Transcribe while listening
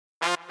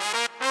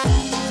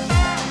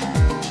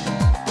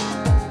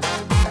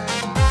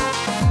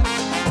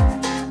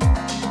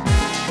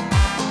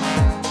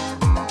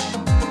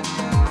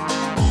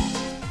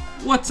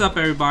What's up,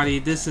 everybody?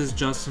 This is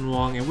Justin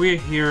Wong, and we're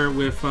here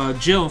with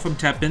Jill from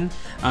Teppen.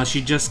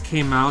 She just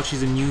came out.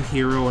 She's a new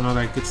hero and all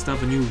that good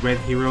stuff, a new red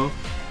hero.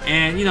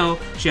 And you know,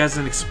 she has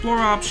an explore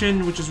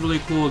option, which is really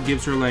cool. It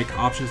gives her like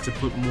options to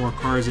put more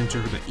cards into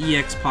the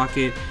EX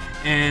pocket,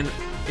 and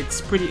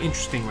it's pretty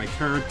interesting. Like,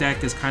 her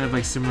deck is kind of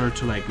like similar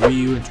to like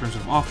Ryu in terms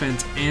of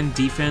offense and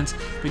defense,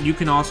 but you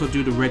can also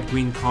do the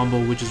red-green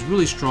combo, which is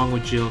really strong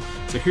with Jill.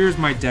 So here's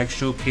my deck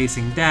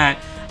showcasing that.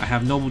 I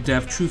have Noble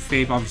Death, True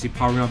Faith, obviously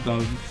powering up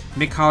the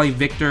Mikali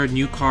Victor,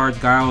 new card,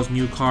 Giles,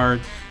 new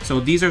card. So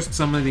these are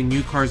some of the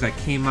new cards that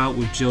came out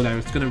with Jill that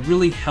is going to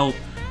really help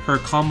her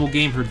combo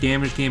game, her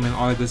damage game, and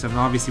all of this. And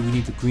obviously we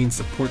need the green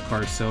support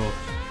card, so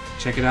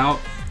check it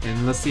out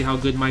and let's see how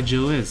good my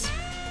Jill is.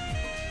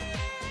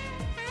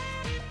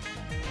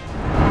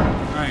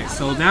 Alright,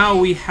 so now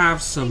we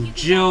have some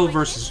Jill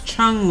versus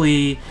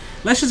Chun-Li.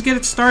 Let's just get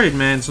it started,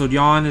 man. So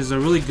Yon is a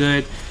really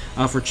good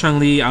for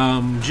Chun-Li.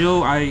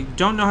 Jill, I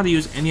don't know how to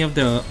use any of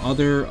the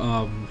other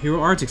hero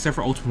arts except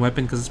for Ultimate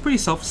Weapon because it's pretty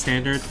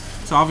self-standard.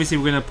 So obviously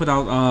we're going to put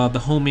out the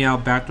Homie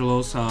out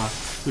Bacteros,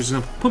 which is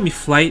going to put me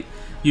Flight.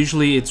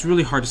 Usually it's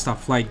really hard to stop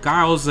Flight.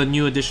 Giles is a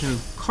new addition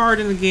card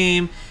in the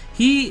game.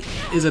 He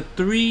is a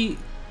 3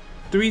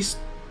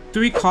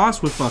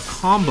 cost with a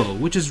combo,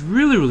 which is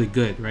really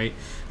good, right?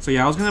 So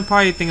yeah, I was going to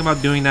probably think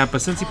about doing that,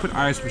 but since he put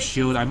Iris for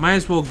shield, I might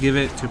as well give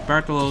it to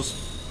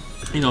Bartolos.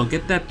 You know,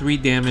 get that 3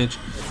 damage,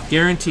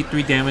 guaranteed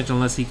 3 damage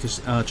unless he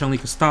Chun-Li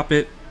could stop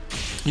it.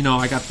 You know,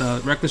 I got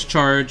the Reckless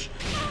Charge,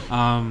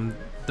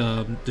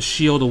 the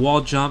shield, the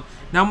wall jump.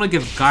 Now I'm gonna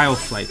give Guile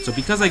Flight. So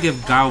because I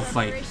give Guile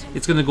Flight,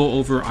 it's gonna go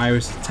over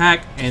Iris'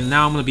 attack, and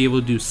now I'm gonna be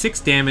able to do 6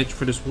 damage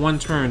for this one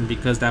turn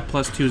because that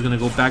 +2 is gonna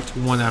go back to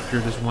 1 after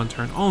this one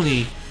turn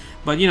only.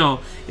 But you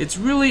know, it's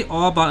really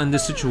all about in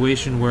this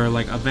situation where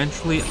like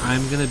eventually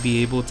I'm gonna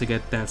be able to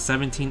get that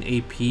 17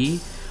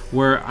 AP.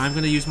 Where I'm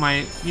going to use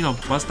my, you know,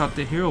 bust out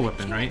the hero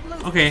weapon, right?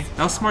 Okay,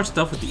 that was smart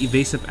stuff with the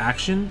evasive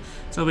action.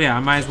 So yeah, I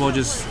might as well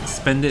just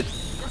spend it,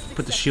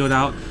 put the shield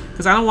out.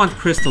 Because I don't want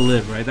Chris to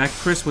live, right? That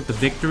Chris with the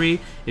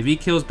victory, if he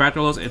kills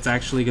Bartolos, it's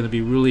actually going to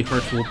be really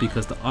hurtful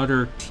because the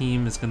other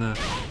team is going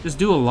to just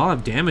do a lot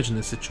of damage in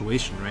this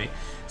situation, right?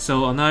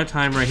 So another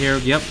time right here,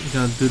 yep,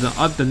 going to do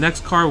the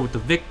next card with the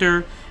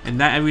Victor. And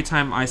that every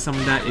time I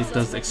summon that, it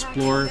does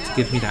Explore to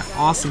give me that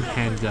awesome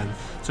handgun.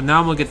 So now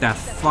I'm going to get that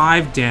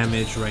 5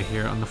 damage right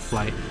here on the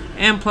Flight.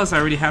 And plus I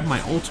already have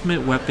my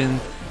ultimate weapon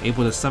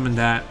able to summon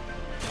that.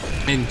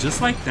 And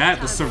just like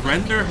that, the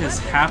surrender has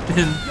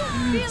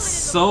happened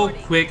so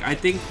quick. I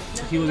think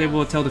he was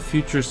able to tell the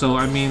future. So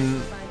I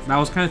mean, that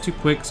was kind of too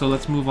quick. So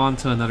let's move on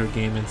to another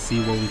game and see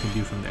what we can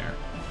do from there.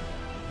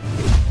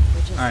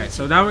 Alright,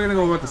 so now we're going to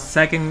go over the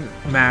second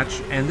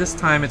match. And this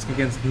time it's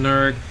against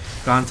Nerg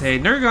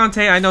Gante. Nerg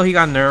Gante, I know he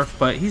got nerfed,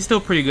 but he's still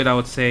pretty good, I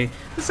would say.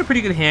 This is a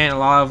pretty good hand, a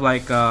lot of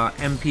like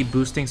MP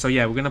boosting. So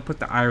yeah, we're gonna put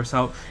the Iris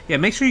out. Yeah,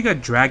 make sure you gotta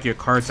drag your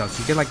cards out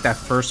so you get like that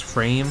first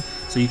frame,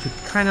 so you could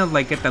kind of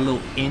like get that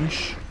little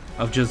inch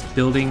of just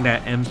building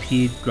that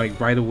MP like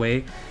right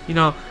away. You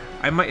know,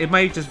 it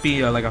might just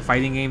be like a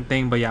fighting game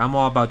thing, but yeah, I'm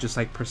all about just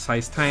like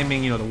precise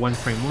timing. You know, the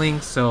 1-frame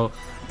links. So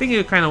I think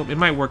it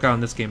might work out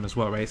in this game as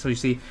well, right? So you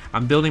see,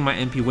 I'm building my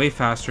MP way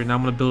faster. Now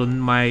I'm gonna build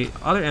my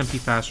other MP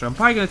faster. I'm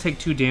probably gonna take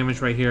 2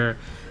 damage right here,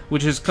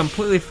 which is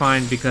completely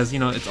fine because, you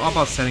know, it's all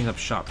about setting up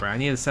shop, right? I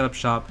need to set up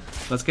shop.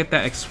 Let's get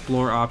that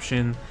explore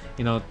option,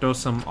 you know, throw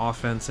some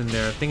offense in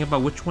there. Think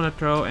about which one to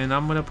throw, and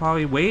I'm gonna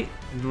probably wait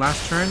in the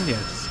last turn.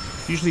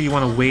 Yes. Usually you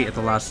want to wait at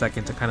the last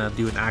second to kind of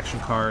do an action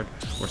card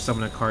or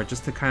summon a card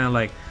just to kind of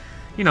like,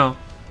 you know,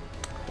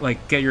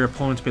 like get your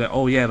opponent to be like,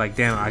 oh yeah, like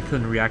damn, I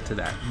couldn't react to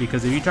that.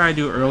 Because if you try to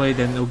do it early,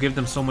 then it'll give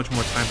them so much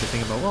more time to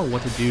think about, well,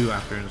 what to do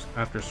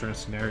after certain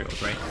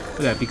scenarios, right?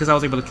 But yeah, because I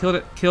was able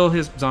to kill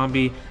his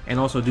zombie and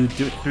also do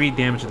 3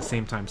 damage at the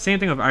same time. Same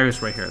thing with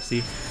Iris right here,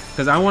 see?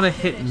 Because I want to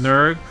hit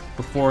Nerg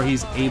before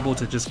he's able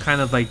to just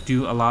kind of like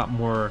do a lot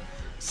more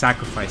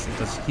sacrificing.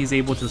 Because he's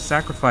able to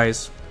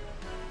sacrifice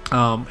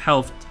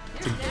health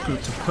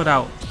to put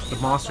out the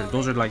monsters.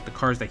 Those are like the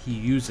cards that he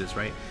uses,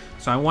 right?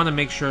 So I want to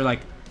make sure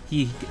like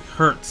he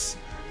hurts.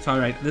 So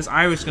alright, this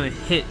Iris is going to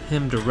hit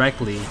him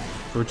directly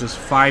for just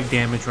 5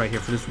 damage right here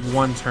for this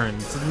one turn.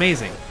 It's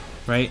amazing,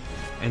 right?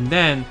 And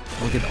then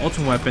we'll get the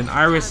ultimate weapon.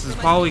 Iris is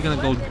probably going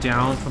to go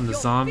down from the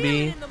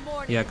zombie.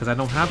 Yeah, because I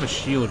don't have a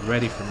shield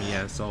ready for me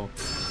yet. So,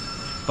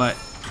 but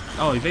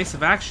oh,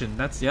 evasive action.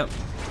 That's, yep.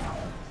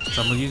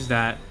 So I'm going to use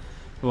that.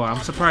 Well,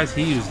 I'm surprised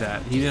he used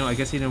that. He didn't. I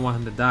guess he didn't want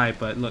him to die.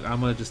 But look, I'm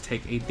gonna just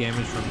take 8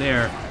 damage from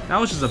there. That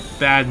was just a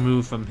bad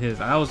move from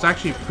his. I was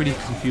actually pretty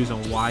confused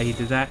on why he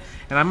did that.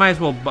 And I might as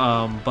well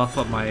buff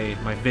up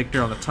my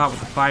Victor on the top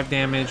with the 5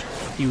 damage.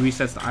 He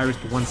resets the Iris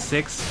to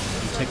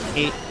 1/6. You take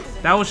 8.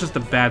 That was just a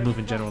bad move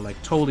in general, like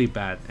totally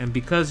bad. And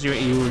because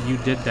you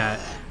did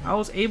that, I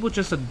was able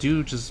just to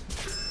do just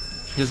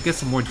get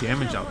some more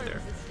damage out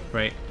there,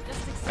 right?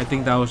 I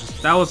think that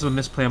was a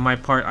misplay on my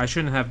part. I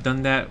shouldn't have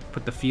done that.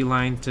 Put the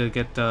feline to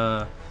get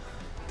the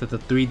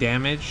 3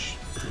 damage.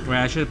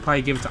 Right, I should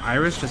probably give it to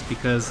Iris just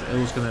because it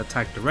was gonna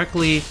attack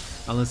directly.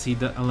 Unless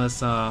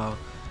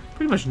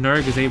pretty much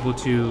Nerg is able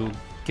to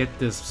get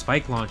this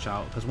spike launch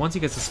out, because once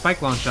he gets the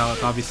spike launch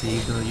out, obviously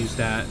he's gonna use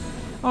that.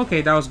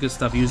 Okay, that was good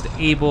stuff. Used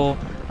Able.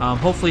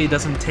 Hopefully it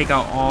doesn't take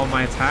out all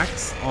my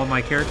attacks, all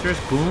my characters.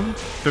 Boom.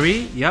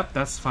 3. Yep,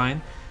 that's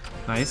fine.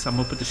 Nice. I'm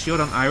gonna put the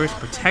shield on Iris,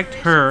 protect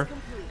her,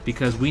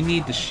 because we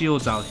need the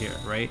shields out here,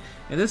 right?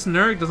 And this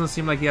Nerg doesn't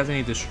seem like he has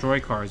any destroy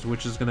cards,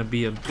 which is gonna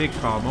be a big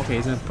problem. Okay,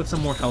 he's gonna put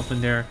some more health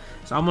in there.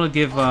 So I'm gonna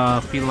give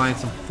Feline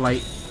some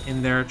flight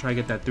in there, try to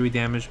get that 3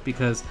 damage,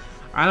 because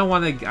I don't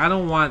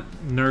want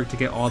Nerg to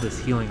get all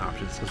this healing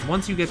options. Because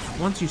once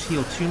you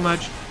heal too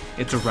much,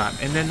 it's a wrap.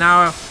 And then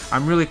now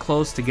I'm really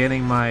close to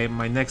getting my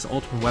next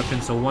ultimate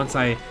weapon. So once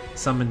I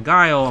summon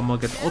Guile, I'm gonna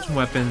get the ultimate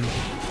weapon,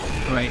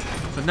 right?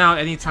 So now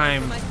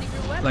anytime,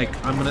 like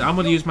I'm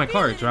gonna use my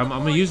cards, right? I'm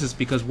gonna use this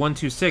because 1,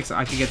 2, 6,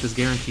 I can get this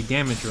guaranteed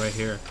damage right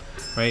here,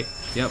 right?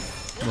 Yep.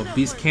 Little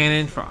Beast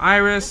Cannon for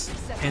Iris,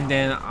 and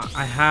then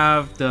I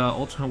have the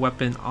ultimate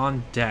weapon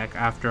on deck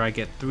after I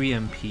get 3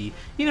 MP.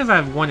 Even if I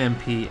have 1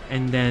 MP,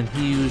 and then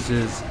he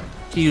uses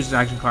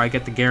action card, I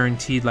get the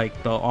guaranteed,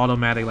 like, the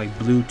automatic, like,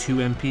 blue 2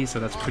 MP, so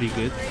that's pretty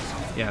good.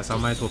 Yeah, so I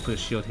might as well put a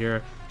shield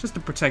here just to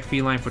protect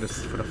Feline for the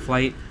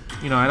flight.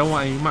 You know,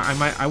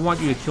 I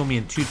want you to kill me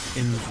in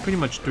pretty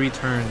much 3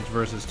 turns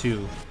versus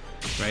 2,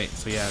 right?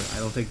 So yeah, I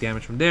don't take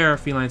damage from there.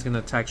 Feline's gonna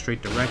attack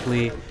straight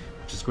directly,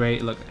 which is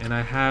great. Look, and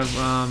I have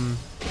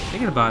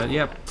thinking about it,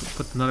 yep,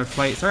 put another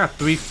flight. So I got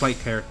 3 flight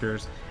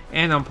characters,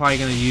 and I'm probably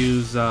gonna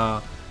use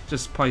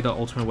just probably the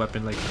ultimate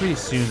weapon like pretty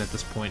soon at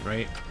this point,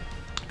 right?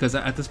 Because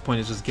at this point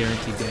it's just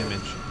guaranteed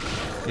damage.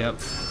 Yep,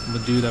 I'm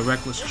gonna do the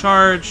reckless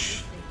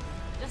charge.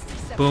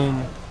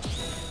 Boom,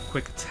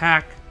 quick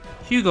attack.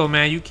 Hugo,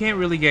 man, you can't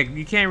really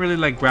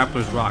like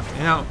Grappler's Rock.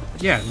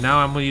 And now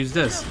I'm gonna use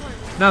this.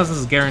 Now this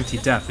is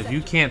guaranteed death. If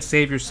you can't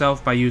save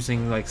yourself by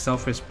using like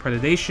Selfish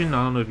Predation,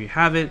 I don't know if you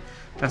have it.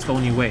 That's the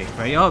only way,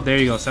 right? Oh, there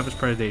you go, Selfish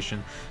Predation.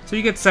 So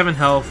you get 7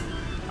 health.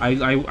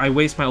 I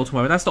waste my ultimate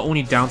weapon. That's the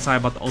only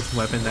downside about the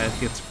ultimate weapon, that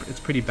it's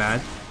pretty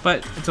bad,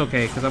 but it's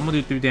okay because I'm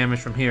gonna do 3 damage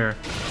from here.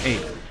 8,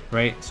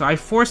 right? So I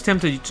forced him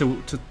to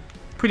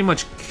pretty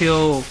much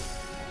kill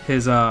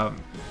his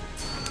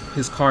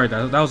card.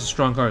 That was a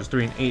strong card. It's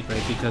 3 and 8,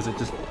 right? Because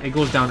it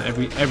goes down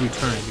every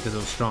turn because it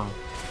was strong.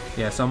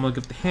 Yeah, so I'm gonna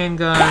give the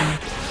handgun.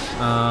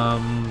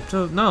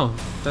 So no,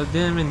 that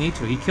didn't even need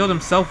to. He killed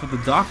himself with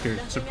the doctor,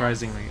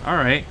 surprisingly. All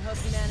right.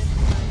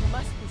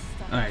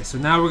 Alright, so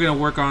now we're going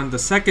to work on the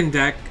second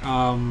deck,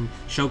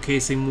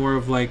 showcasing more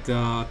of like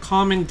a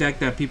common deck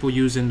that people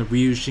use in the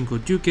Ryu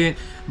Shinkoduken,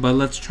 but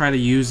let's try to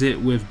use it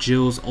with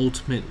Jill's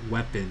ultimate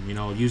weapon. You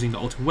know, using the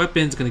ultimate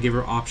weapon is going to give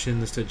her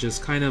options to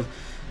just kind of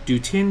do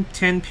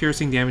 10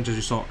 piercing damage as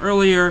you saw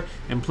earlier,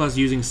 and plus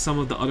using some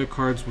of the other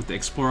cards with the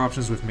explore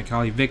options with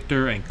Mikali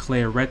Victor and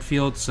Claire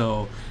Redfield.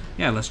 So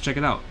yeah, let's check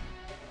it out.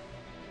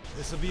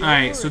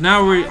 Alright, so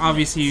now we're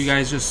obviously, you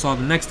guys just saw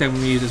the next deck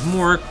we use is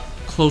more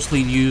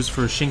closely used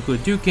for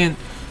Shinkoduken,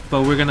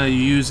 but we're gonna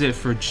use it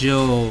for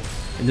Jill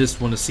in this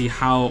one to see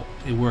how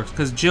it works,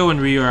 because Jill and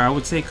Ryu are, I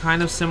would say,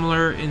 kind of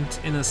similar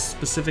in a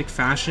specific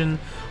fashion.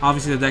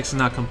 Obviously the decks are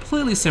not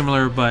completely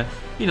similar, but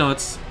you know,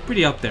 it's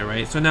pretty up there,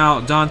 right? So now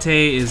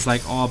Dante is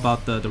like all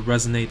about the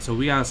resonate, so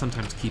we gotta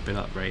sometimes keep it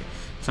up, right?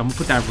 So I'm gonna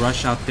put that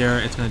rush out there.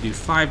 It's gonna do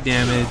 5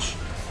 damage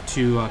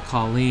to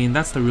Colleen.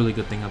 That's the really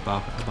good thing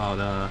about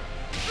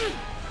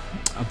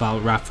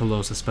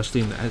Rathalos,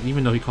 especially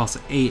even though he costs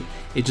 8,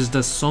 it just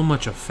does so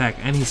much effect,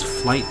 and he's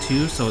flight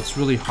too, so it's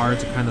really hard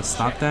to kind of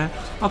stop that.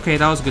 Okay,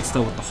 that was good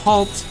stuff with the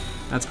halt.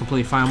 That's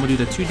completely fine. I'm gonna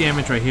do the 2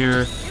 damage right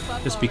here,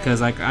 just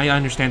because like I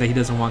understand that he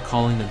doesn't want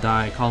Colleen to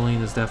die.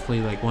 Colleen is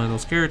definitely like one of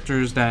those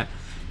characters that,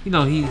 you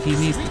know, he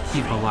needs to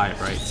keep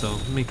alive, right? So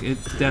it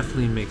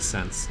definitely makes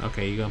sense.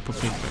 Okay, you're gonna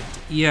put me back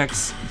to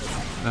EX.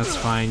 That's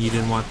fine. You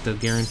didn't want the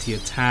guarantee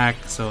attack,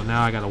 so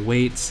now I gotta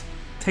wait.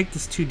 Take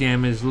this 2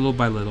 damage little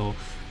by little.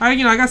 I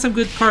got some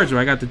good cards,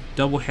 right? I got the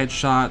double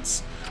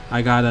headshots,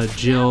 I got a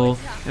Jill,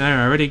 and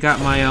I already got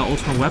my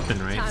ultimate weapon,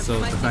 right?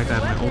 So the fact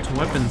that my ultimate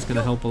weapon is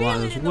gonna help a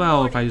lot as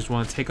well if I just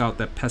want to take out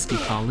that pesky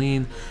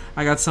Colleen.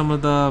 I got some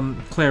of the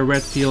Claire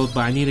Redfield,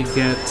 but I need to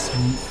get.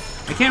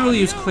 I can't really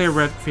use Claire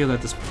Redfield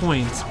at this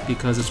point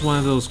because it's one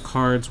of those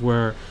cards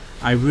where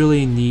I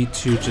really need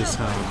to just.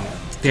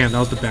 Damn, that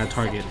was the bad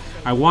target.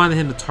 I wanted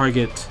him to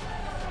target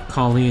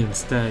Colleen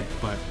instead,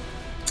 but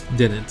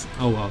didn't.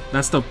 Oh well,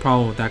 that's the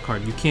problem with that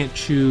card. You can't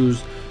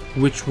choose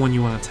which one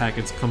you want to attack.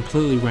 It's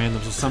completely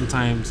random, so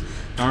sometimes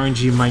the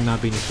RNG might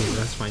not be in your favor.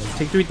 That's fine. You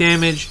take 3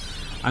 damage.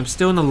 I'm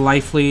still in the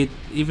life lead,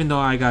 even though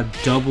I got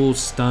double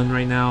stun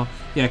right now.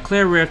 Yeah,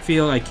 Claire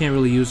Redfield, I can't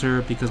really use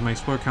her because my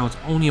explore count is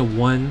only a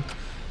 1.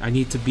 I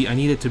need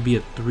it to be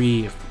a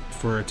 3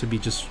 for it to be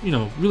just, you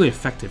know, really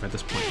effective at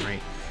this point,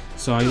 right?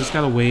 So I just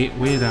gotta wait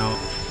it out.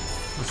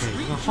 Okay,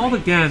 we're gonna halt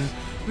again.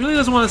 Really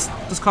doesn't want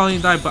this Colleen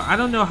to die, but I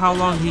don't know how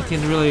long he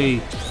can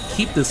really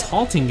keep this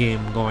halting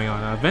game going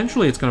on.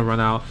 Eventually it's going to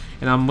run out,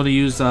 and I'm going to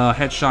use a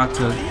headshot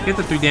to get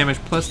the 3 damage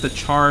plus the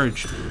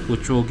charge,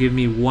 which will give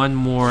me 1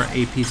 more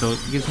AP, so it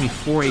gives me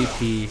 4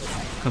 AP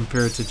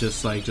compared to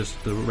just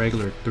the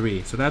regular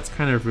 3. So that's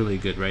kind of really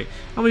good, right?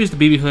 I'm going to use the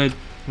BB Hood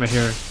right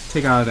here,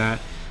 take out of that.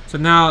 So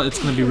now it's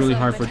going to be really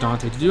hard for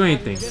Dante to do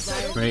anything,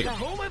 right?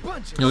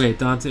 Okay,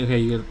 Dante, okay,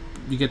 you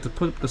get to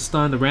put the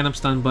stun, the random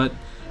stun, but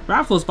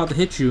Raffle's about to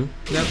hit you.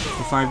 Yep,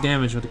 for 5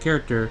 damage with the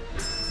character.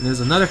 And there's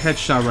another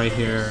headshot right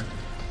here.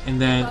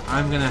 And then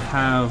I'm going to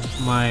have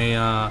my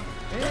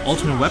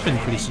ultimate weapon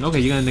pretty soon. Okay,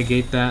 you're going to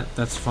negate that.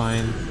 That's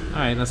fine.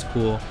 Alright, that's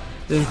cool.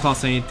 It didn't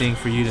cost anything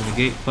for you to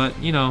negate, but,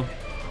 you know.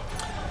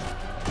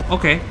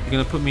 Okay, you're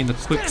going to put me in the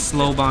quick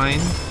slow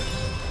bind.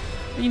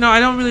 You know, I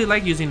don't really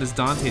like using this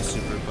Dante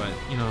super, but,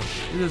 you know,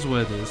 it is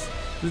what it is.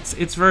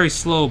 It's very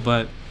slow,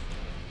 but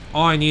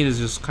all I need is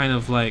just kind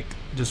of like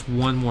just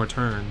one more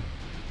turn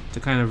to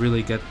kind of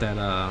really get that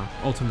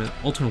ultimate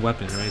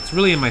weapon, right? It's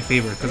really in my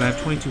favor because I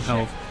have 22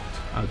 health.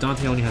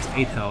 Dante only has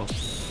 8 health,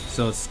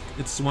 so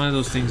it's one of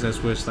those things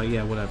that's where it's like,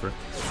 yeah, whatever.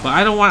 But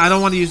I don't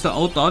want to use the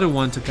other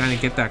one to kind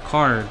of get that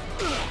card,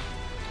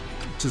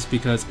 just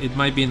because it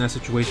might be in that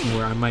situation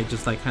where I might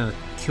just like kind of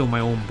kill my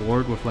own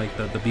board with like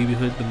the BB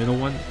Hood, the middle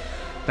one.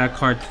 That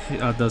card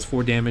does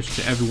 4 damage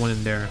to everyone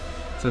in there.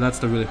 So that's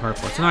the really hard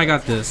part. So now I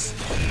got this,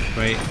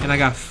 right? And I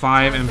got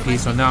 5 MP,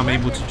 so now I'm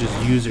able to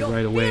just use it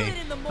right away.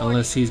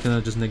 Unless he's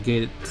gonna just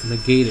negate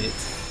it.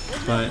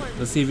 But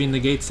let's see if he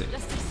negates it.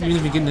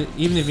 Even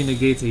if he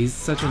negates it, he's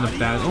such in a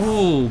bad.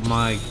 Oh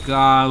my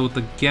god, with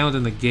the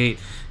negate.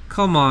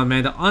 Come on,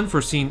 man, the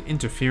unforeseen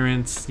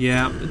interference.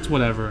 Yeah, it's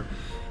whatever.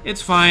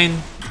 It's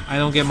fine. I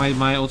don't get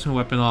my ultimate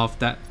weapon off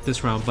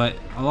this round, but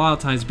a lot of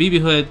times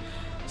BB Hood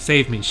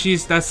saved me.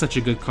 That's such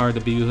a good card, the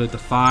BB Hood, the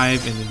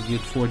 5, and then you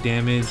get 4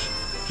 damage.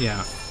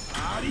 Yeah.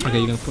 Okay,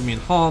 you're gonna put me in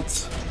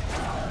halt.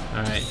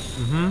 Alright.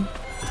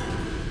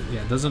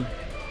 Yeah, doesn't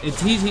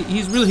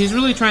he's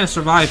really trying to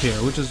survive here,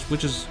 which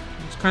is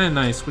kinda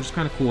nice, which is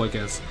kinda cool, I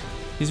guess.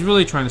 He's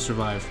really trying to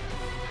survive.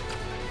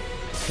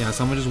 Yeah,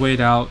 so I'm gonna just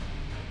wait out.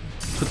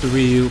 Put the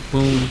Ryu,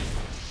 boom.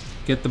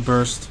 Get the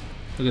burst.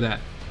 Look at that.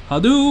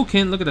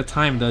 Hadouken! Look at the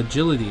time, the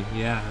agility.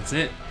 Yeah, that's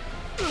it.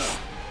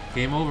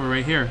 Game over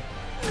right here.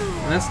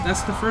 And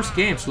that's the first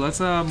game, so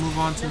let's move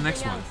on to the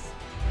next one.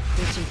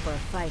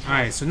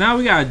 Alright, so now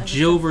we got a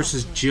Jill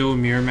versus Jill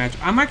mirror match.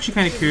 I'm actually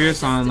kind of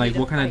curious on like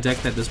what kind of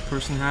deck that this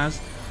person has,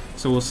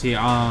 so we'll see.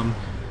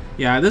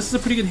 Yeah, this is a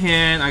pretty good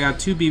hand. I got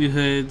 2 BB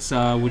Hoods,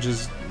 which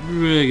is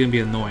really gonna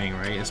be annoying,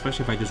 right?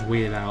 Especially if I just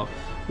wait it out,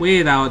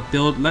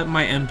 build, let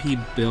my MP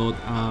build.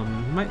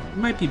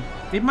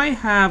 They might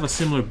have a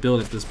similar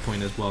build at this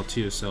point as well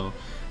too. So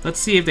let's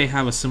see if they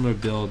have a similar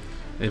build.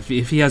 If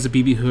he has a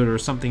BB Hood or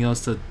something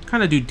else to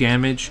kind of do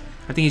damage.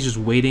 I think he's just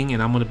waiting,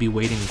 and I'm gonna be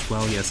waiting as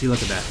well. Yeah, see,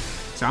 look at that.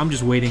 So I'm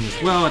just waiting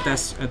as well at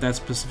that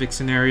specific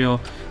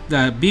scenario.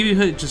 The BB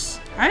Hood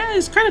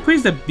it's kind of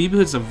crazy that BB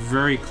Hood's a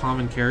very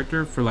common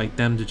character for like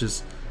them to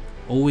just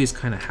always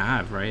kind of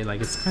have, right?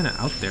 Like it's kind of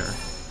out there.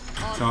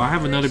 So I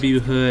have another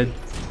BB Hood.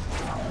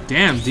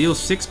 Damn, deals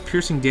 6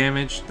 piercing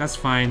damage. That's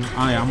fine.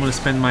 I'm gonna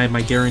spend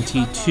my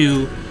guarantee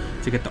 2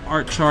 to get the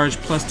art charge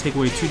plus take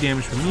away 2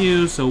 damage from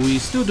you. So we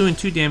still doing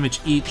 2 damage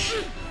each.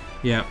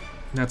 Yeah,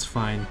 that's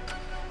fine.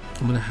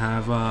 I'm gonna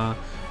have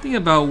think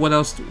about what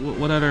else,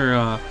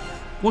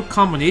 what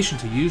combination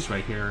to use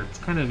right here. It's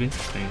kind of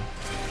interesting.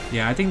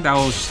 Yeah, I think that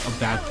was a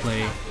bad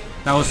play.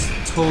 That was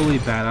totally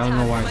bad. I don't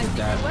know why I did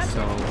that.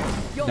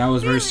 So that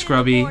was very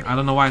scrubby. I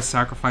don't know why I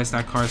sacrificed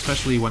that card,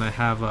 especially when I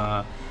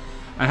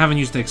haven't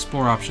used the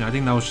explore option. I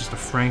think that was just a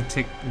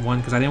frantic one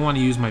because I didn't want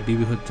to use my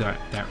BB Hood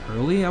that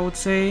early, I would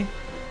say.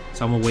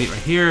 So I'm gonna wait right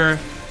here,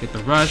 get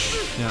the rush.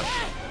 Yeah,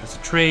 that's a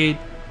trade.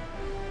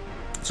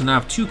 So now I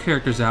have 2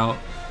 characters out.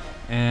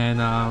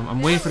 And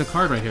I'm waiting for the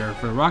card right here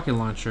for the rocket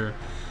launcher.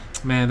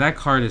 Man, that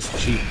card is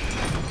cheap.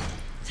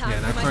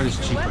 Yeah, that card is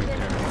cheap right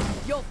there.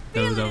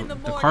 The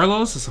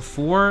Carlos is a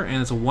 4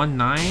 and it's a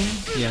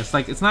 1/9. Yeah, it's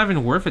like it's not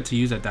even worth it to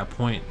use at that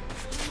point.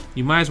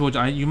 You might as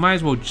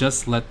well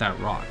just let that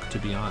rock, to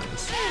be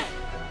honest.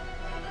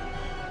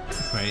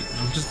 Right?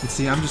 I'm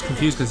just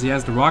confused because he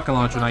has the rocket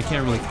launcher and I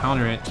can't really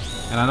counter it,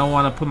 and I don't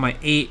want to put my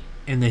 8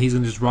 and then he's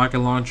gonna just rocket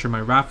launcher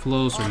my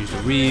Rathalos or use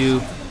the Ryu.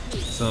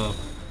 So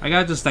I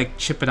gotta just like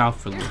chip it out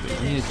for a little bit.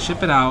 I need to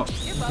chip it out.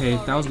 Okay,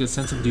 that was a good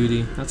sense of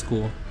duty. That's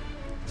cool.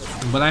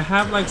 But I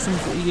have like some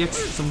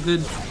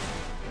good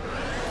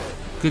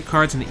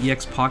cards in the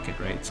EX pocket,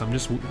 right? So I'm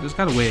just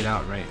gotta wait it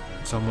out, right?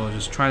 So I'm gonna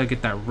just try to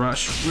get that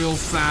rush real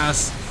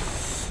fast.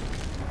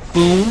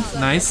 Boom,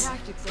 nice.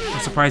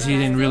 I'm surprised he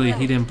didn't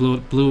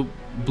blew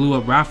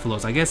up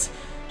Rathalos. I guess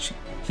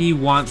he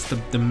wants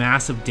the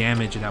massive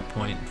damage at that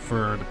point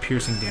for the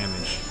piercing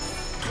damage.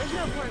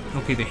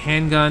 Okay, the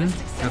handgun,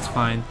 that's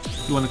fine.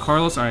 You want the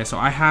Carlos? Alright, so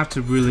I have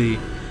to really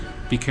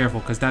be careful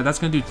because that's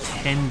going to do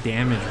 10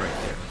 damage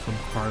right there from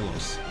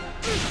Carlos.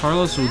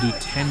 Carlos will do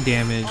 10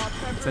 damage.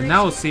 So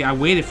now let's see, I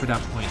waited for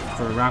that point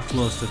for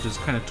Rathalos to just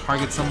kind of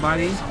target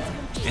somebody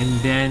and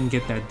then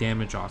get that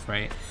damage off,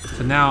 right?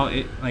 So now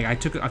I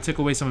took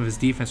away some of his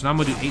defense. So now I'm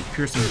gonna do 8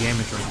 piercing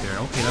damage right there.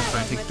 Okay, that's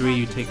fine. Take 3,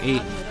 you take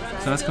 8.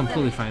 So that's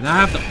completely fine. Now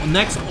I have the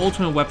next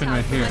ultimate weapon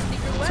right here.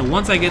 So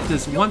once I get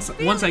this, once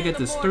I get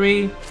this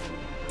 3,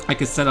 I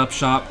can set up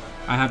shop.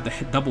 I have the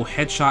double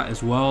headshot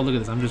as well. Look at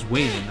this. I'm just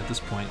waiting at this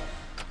point.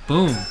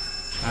 Boom.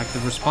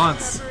 Active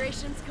response.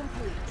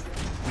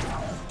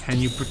 Can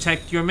you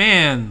protect your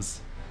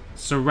mans?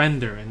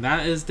 Surrender, and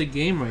that is the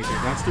game right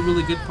there. That's the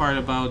really good part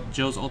about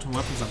Joe's ultimate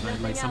weapons sometimes.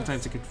 Like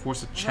sometimes it could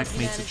force a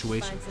checkmate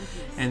situation.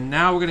 And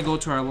now we're gonna go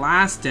to our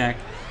last deck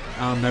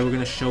that we're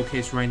gonna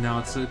showcase right now.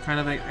 It's a kind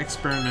of like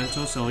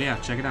experimental, so yeah,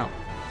 check it out.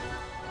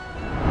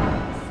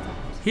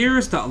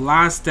 Here's the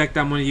last deck that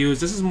I'm going to use.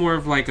 This is more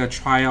of like a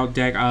tryout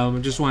deck. I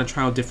just want to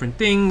try out different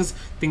things.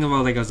 Think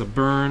about like as a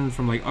burn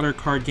from like other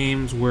card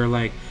games where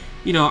like,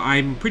 you know,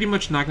 I'm pretty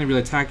much not going to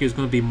really attack you. It's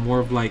going to be more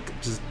of like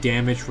just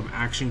damage from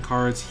action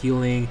cards,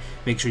 healing,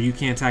 make sure you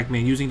can't attack me,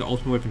 and using the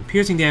ultimate weapon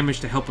piercing damage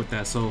to help with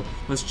that. So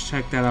let's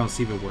check that out and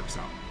see if it works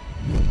out.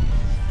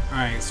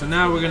 Alright, so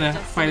now we're going to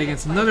fight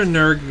against another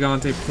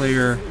Nergigante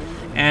player.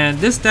 And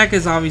this deck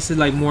is obviously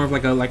like more of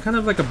like a kind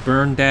of like a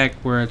burn deck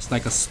where it's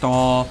like a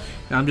stall.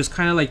 And I'm just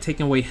kind of like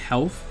taking away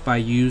health by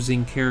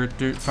using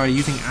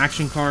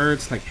action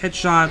cards like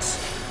headshots,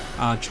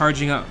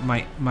 charging up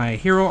my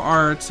hero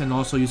arts, and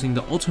also using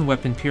the ultimate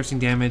weapon piercing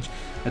damage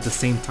at the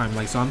same time.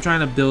 Like, so I'm trying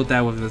to build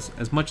that with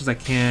as much as I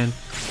can,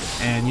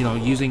 and you know,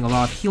 using a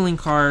lot of healing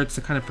cards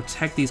to kind of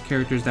protect these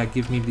characters that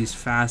give me these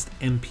fast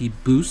MP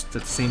boosts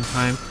at the same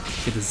time.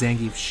 Get the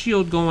Zangief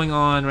shield going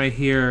on right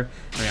here.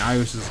 My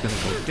Iris is gonna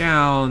go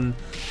down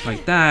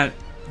like that,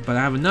 but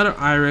I have another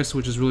Iris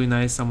which is really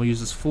nice. I'm gonna use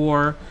this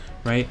 4.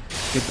 Right,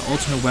 get the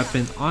ultimate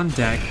weapon on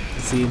deck.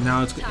 See,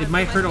 now it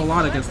might hurt a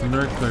lot against the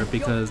Nerg player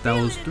because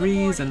those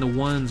 3s and the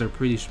 1s are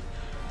pretty,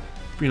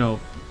 you know,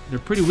 they're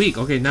pretty weak.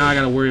 Okay, now I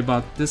gotta worry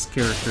about this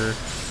character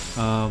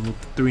with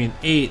 3 and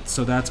 8,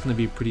 so that's gonna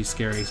be pretty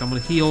scary. So I'm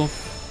gonna heal.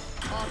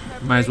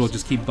 Might as well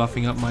just keep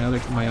buffing up my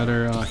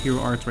other hero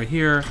arts right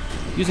here,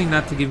 using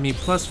that to give me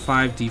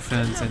 +5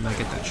 defense, and I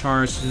get that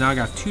charge. So now I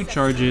got 2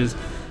 charges,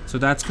 so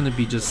that's gonna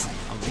be just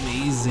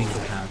amazing to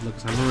have. Look,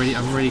 I'm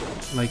already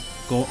like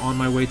go on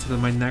my way to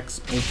my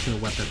next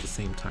ultimate weapon at the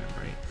same time,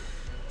 right?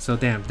 So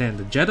damn,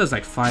 the Jetta's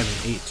like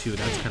 5 and 8 too.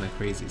 That's kind of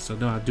crazy. So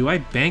now, do I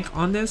bank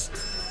on this,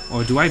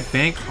 or do I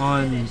bank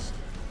on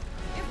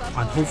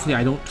hopefully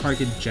I don't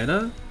target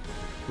Jetta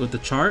with the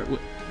chart,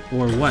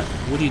 or what?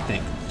 What do you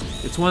think?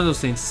 It's one of those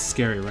things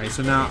scary, right?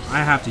 So now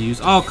I have to use.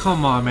 Oh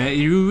come on, man!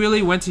 You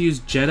really went to use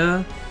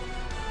Jetta?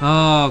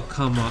 Oh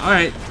come on! All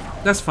right,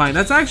 that's fine.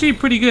 That's actually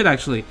pretty good,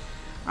 actually.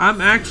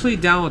 I'm actually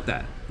down with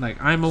that. Like,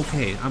 I'm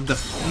okay.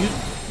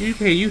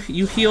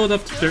 You healed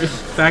up to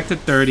back to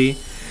 30.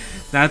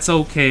 That's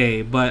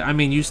okay. But I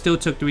mean, you still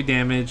took 3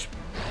 damage,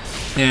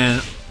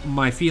 and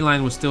my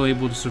feline was still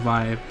able to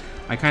survive.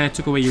 I kind of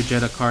took away your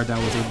Jetta card that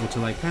was able to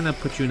like kind of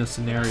put you in a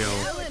scenario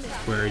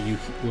where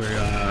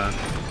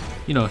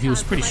you know, he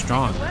was pretty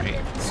strong,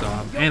 right? So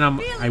and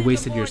I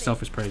wasted your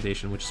selfish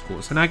predation, which is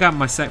cool. So now I got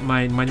my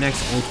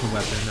next ultimate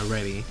weapon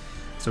already.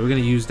 So we're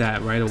gonna use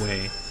that right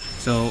away.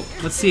 So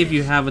let's see if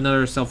you have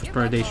another selfish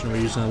predation where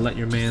you're just gonna let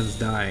your mans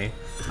die.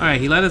 Alright,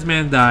 he let his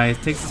man die.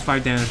 Takes his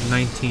 5 damage,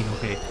 19.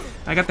 Okay.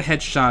 I got the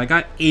headshot. I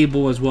got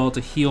able as well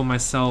to heal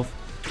myself.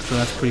 So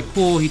that's pretty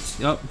cool.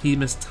 He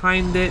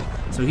mistimed it.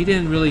 So he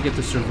didn't really get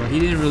to survive. He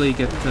didn't really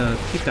get to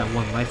keep that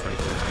 1 life right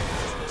there.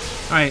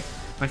 Alright,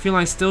 my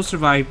feline still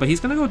survived, but he's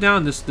gonna go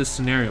down this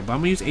scenario. But I'm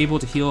gonna use able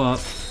to heal up,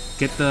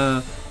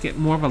 get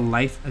more of a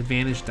life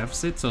advantage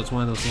deficit. So it's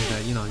one of those things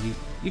that, you know,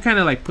 you kind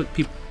of like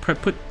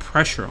put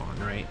pressure on,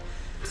 right?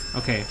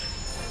 Okay,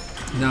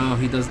 now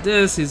he does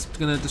this. He's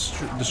gonna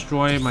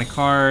destroy my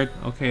card.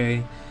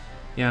 Okay,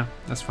 yeah,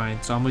 that's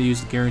fine. So I'm gonna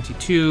use guarantee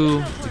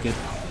 2 to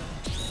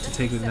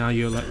take it. Now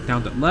you're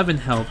down to 11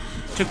 health.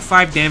 Took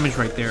 5 damage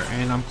right there,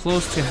 and I'm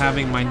close to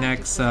having my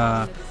next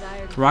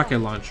rocket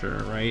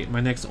launcher, right?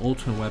 My next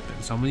ultimate weapon.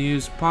 So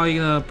I'm probably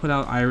gonna put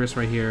out Iris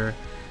right here,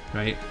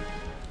 right?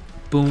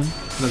 Boom!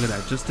 Look at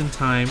that, just in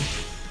time,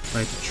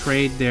 right? To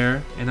trade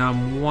there, and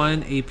I'm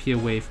 1 AP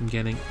away from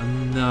getting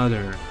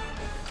another.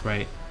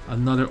 Right,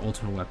 another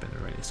ultimate weapon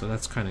already, so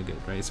that's kind of good,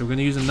 right? So we're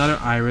gonna use another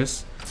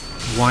Iris.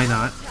 Why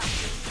not?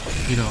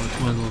 You know,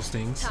 it's one of those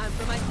things.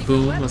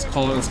 Boom! Let's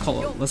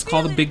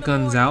call the big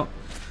guns out.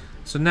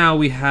 So now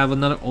we have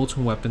another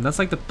ultimate weapon. That's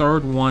like the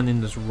 3rd one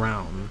in this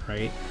round,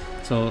 right?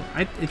 So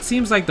it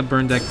seems like the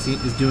burn deck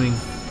is doing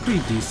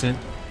pretty decent.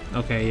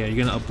 Okay, yeah,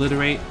 you're gonna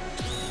obliterate.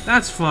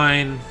 That's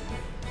fine.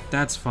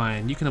 That's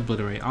fine. You can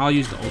obliterate. I'll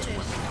use the ultimate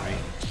weapon, right?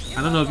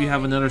 I don't know if you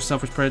have another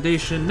selfish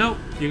predation. Nope.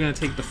 You're gonna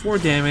take the 4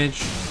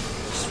 damage.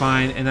 It's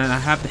fine. And then I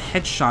have the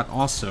headshot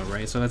also,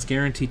 right? So that's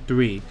guaranteed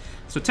 3.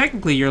 So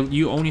technically,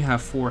 you only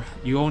have 4.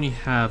 You only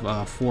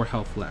have 4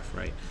 health left,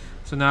 right?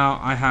 So now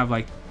I have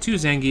like 2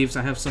 Zangiefs.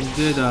 I have some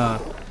good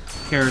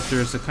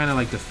characters to kind of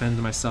like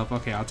defend myself.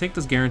 Okay, I'll take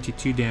this guaranteed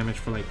 2 damage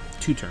for like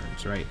 2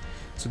 turns, right?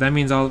 So that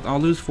means I'll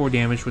lose 4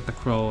 damage with the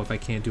crow if I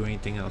can't do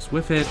anything else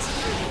with it.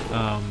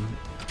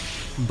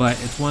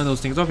 but it's one of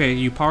those things. Okay,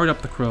 you powered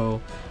up the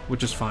crow,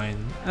 which is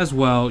fine as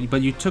well,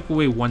 but you took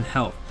away 1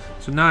 health.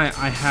 So now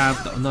I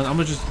have the, I'm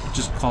gonna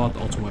just call out the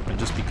ultimate weapon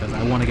just because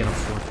I want to get a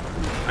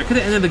 4th. I could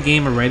have ended the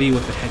game already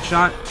with the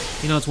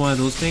headshot. You know, it's one of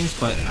those things,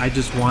 but I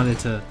just wanted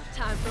to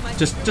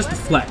just to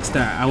flex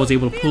that I was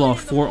able to pull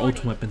off 4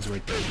 ultimate weapons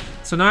right there.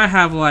 So now I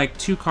have like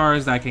 2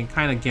 cards that I can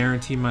kind of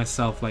guarantee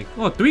myself, like,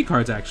 well, 3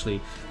 cards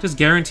actually, just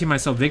guarantee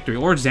myself victory.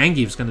 Or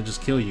Zangief's gonna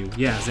just kill you.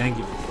 Yeah,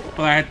 Zangief.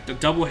 But I had the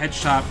double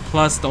headshot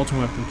plus the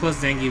ultimate weapon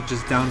plus Zangief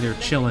just down there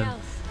chilling.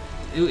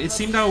 It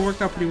seemed that it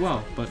worked out pretty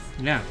well, but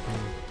yeah,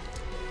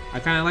 I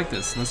kind of like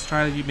this. Let's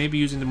try maybe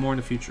using it more in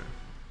the future.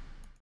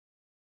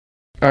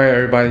 Alright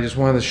everybody, just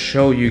wanted to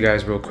show you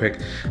guys real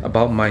quick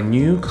about my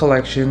new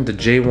collection, the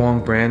J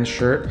Wong brand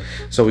shirt.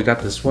 So we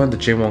got this one, the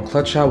J Wong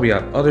clutch out. We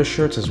got other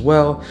shirts as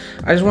well.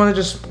 I just want to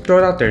just throw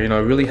it out there. You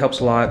know, it really helps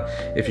a lot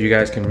if you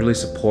guys can really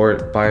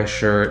support, buy a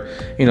shirt,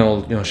 you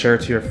know, share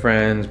it to your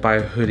friends, buy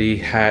a hoodie,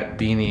 hat,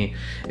 beanie.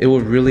 It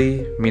would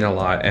really mean a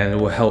lot, and it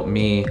will help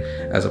me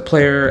as a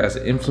player, as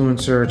an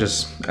influencer,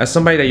 just as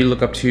somebody that you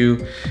look up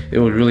to. It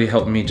would really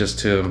help me just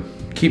to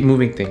keep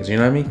moving things, you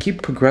know what I mean?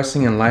 Keep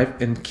progressing in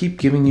life and keep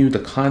giving you the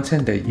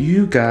content that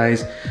you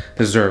guys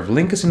deserve.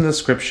 Link is in the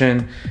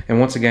description. And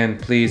once again,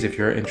 please, if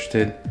you're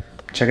interested,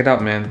 check it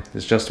out, man.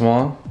 This is Justin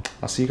Wong.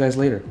 I'll see you guys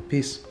later.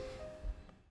 Peace.